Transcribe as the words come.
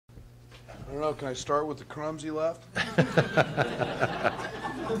I don't know. Can I start with the crumbs he left?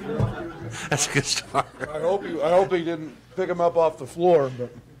 That's a good start. I hope he didn't pick them up off the floor.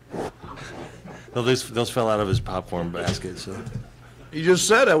 But No, those fell out of his popcorn basket. So he just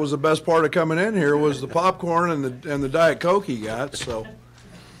said that was the best part of coming in here was the popcorn and the Diet Coke he got. So,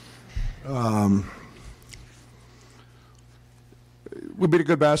 we beat a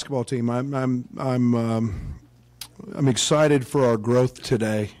good basketball team. I'm excited for our growth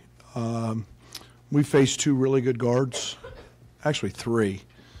today. We faced two really good guards, actually three,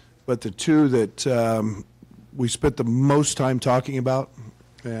 but the two that we spent the most time talking about,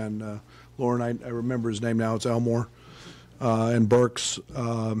 and Lauren, I remember his name now, it's Elmore, and Burks,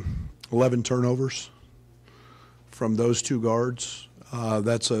 11 turnovers from those two guards.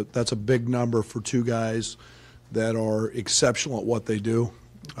 That's a big number for two guys that are exceptional at what they do.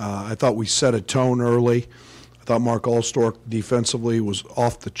 I thought we set a tone early. I thought Mark Allstork defensively was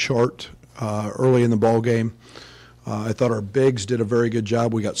off the chart early in the ball game. I thought our bigs did a very good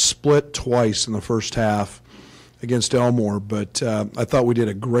job. We got split twice in the first half against Elmore, but I thought we did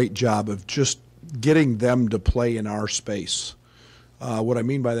a great job of just getting them to play in our space. What I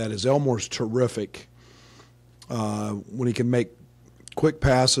mean by that is Elmore's terrific when he can make quick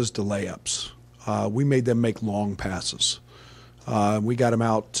passes to layups. We made them make long passes. We got them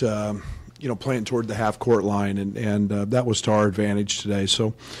out playing toward the half-court line, and that was to our advantage today.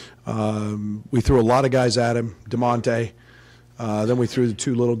 So we threw a lot of guys at him, DeMonte. Then we threw the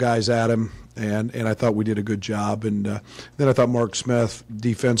two little guys at him, and I thought we did a good job. And then I thought Mark Smith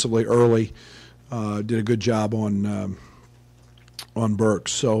defensively early did a good job on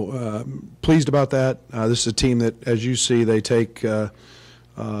Burks. So pleased about that. This is a team that, as you see, they take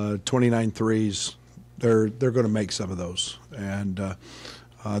 29 threes. They're going to make some of those, and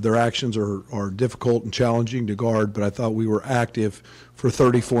their actions are difficult and challenging to guard, but I thought we were active for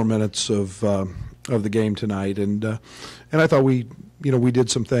 34 minutes of the game tonight, and I thought we did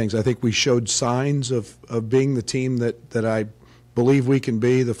some things. I think we showed signs of being the team that I believe we can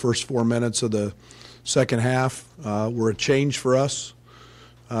be. The first 4 minutes of the second half were a change for us.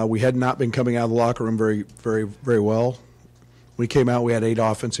 We had not been coming out of the locker room very, very, very well. We came out, we had 8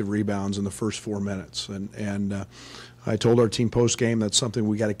 offensive rebounds in the first 4 minutes, and I told our team post-game that's something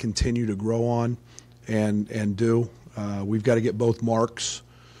we got to continue to grow on and do. We've got to get both marks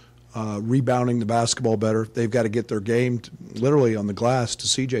rebounding the basketball better. They've got to get their game literally on the glass to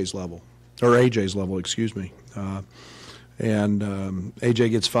CJ's level, or AJ's level, excuse me. And AJ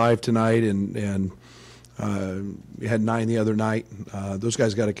gets 5 tonight, and we had 9 the other night. Those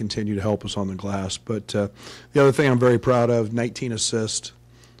guys got to continue to help us on the glass. But the other thing I'm very proud of, 19 assists,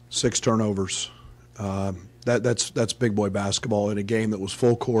 6 turnovers. That's big boy basketball in a game that was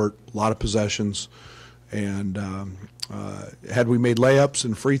full court, a lot of possessions, and had we made layups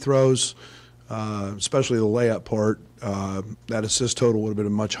and free throws, especially the layup part, that assist total would have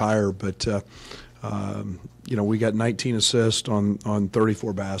been much higher. But we got 19 assists on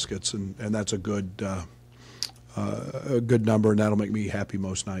 34 baskets, and that's a good number, and that'll make me happy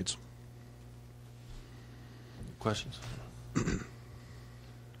most nights. Questions?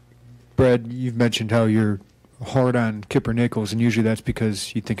 Brad, you've mentioned how you're hard on Kipper Nichols, and usually that's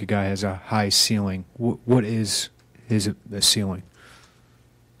because you think a guy has a high ceiling. What is his ceiling?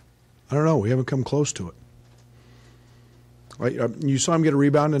 I don't know. We haven't come close to it. You saw him get a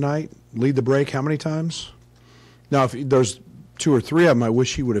rebound tonight, lead the break how many times? Now, if there's 2 or 3 of them, I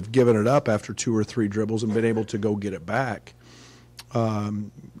wish he would have given it up after 2 or 3 dribbles and been able to go get it back.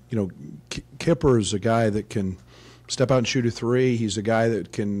 Kipper is a guy that can step out and shoot a 3. He's a guy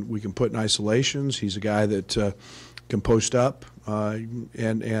that we can put in isolations. He's a guy that can post up,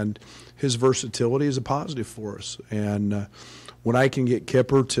 and his versatility is a positive for us. And when I can get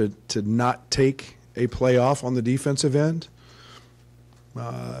Kipper to not take a play off on the defensive end,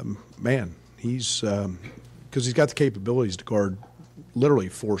 man, he's because he's got the capabilities to guard literally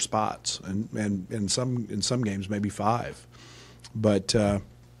 4 spots, and in some games maybe 5. But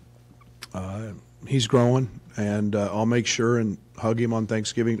he's growing, and I'll make sure and hug him on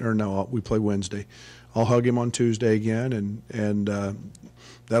Thanksgiving. Or no, we play Wednesday. I'll hug him on Tuesday again, and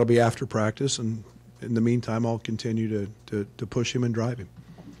that'll be after practice. And in the meantime, I'll continue to push him and drive him.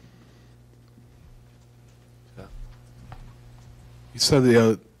 You said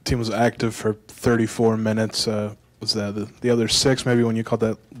the team was active for 34 minutes. Was that the other 6 maybe when you called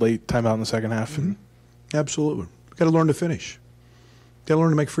that late timeout in the second half? Mm-hmm. Absolutely. We've got to learn to finish. Got to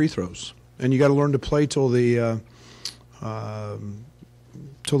learn to make free throws. And you got to learn to play till the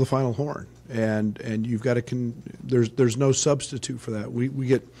final horn. And you've got to there's no substitute for that. We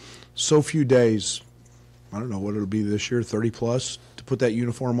get so few days, I don't know what it'll be this year, 30 plus, to put that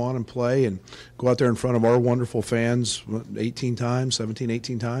uniform on and play and go out there in front of our wonderful fans 18 times, 17,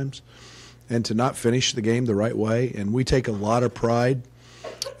 18 times, and to not finish the game the right way. And we take a lot of pride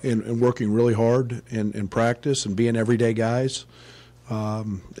in working really hard in practice and being everyday guys.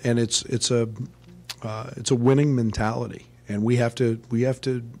 And it's a winning mentality, and we have to.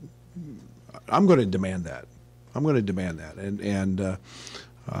 I'm going to demand that. I'm going to demand that, and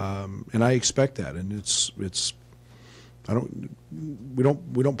I expect that. And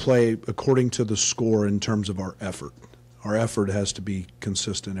we don't play according to the score in terms of our effort. Our effort has to be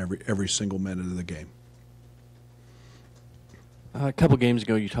consistent every single minute of the game. A couple games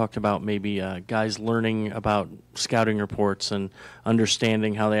ago, you talked about maybe guys learning about scouting reports and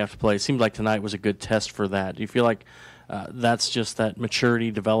understanding how they have to play. It seemed like tonight was a good test for that. Do you feel like that's just that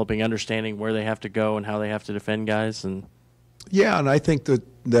maturity, developing, understanding where they have to go and how they have to defend guys? And yeah, and I think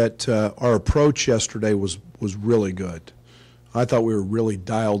that our approach yesterday was really good. I thought we were really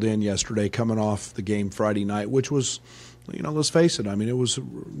dialed in yesterday, coming off the game Friday night, which was, let's face it. I mean,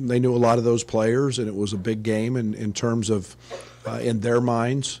 they knew a lot of those players, and it was a big game in terms of in their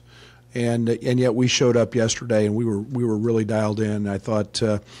minds, and yet we showed up yesterday and we were really dialed in. I thought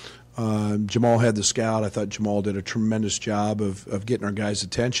Jamal had the scout. I thought Jamal did a tremendous job of getting our guys'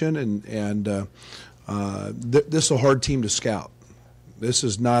 attention, and this is a hard team to scout. This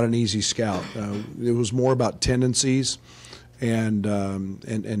is not an easy scout. It was more about tendencies and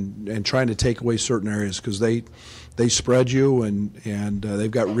trying to take away certain areas, because they spread you and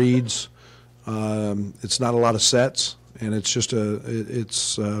they've got reads. It's not a lot of sets, and it's just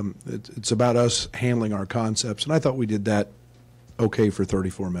it's about us handling our concepts, and I thought we did that okay for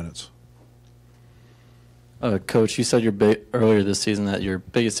 34 minutes. Coach, you said earlier this season that your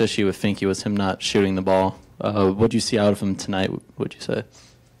biggest issue with Finke was him not shooting the ball. What did you see out of him tonight, would you say?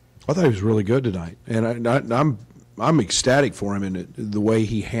 I thought he was really good tonight, and I'm ecstatic for him in the way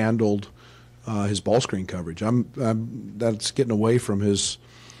he handled his ball screen coverage. That's getting away from his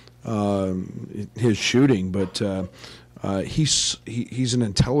shooting, but he's an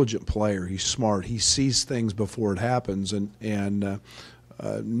intelligent player. He's smart. He sees things before it happens, and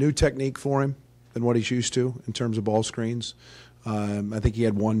new technique for him than what he's used to in terms of ball screens. I think he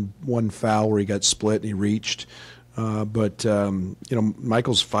had one foul where he got split and he reached, but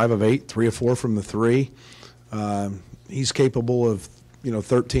Michael's 5 of 8, 3 of 4 from the three. He's capable of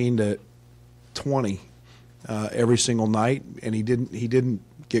 13 to 20 every single night, and he didn't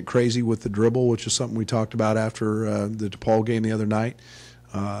get crazy with the dribble, which is something we talked about after the DePaul game the other night.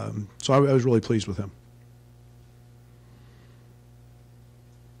 So I was really pleased with him.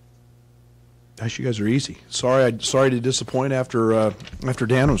 Gosh, you guys are easy. Sorry to disappoint after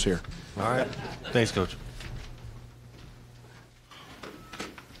Dan was here. All right. Thanks, Coach.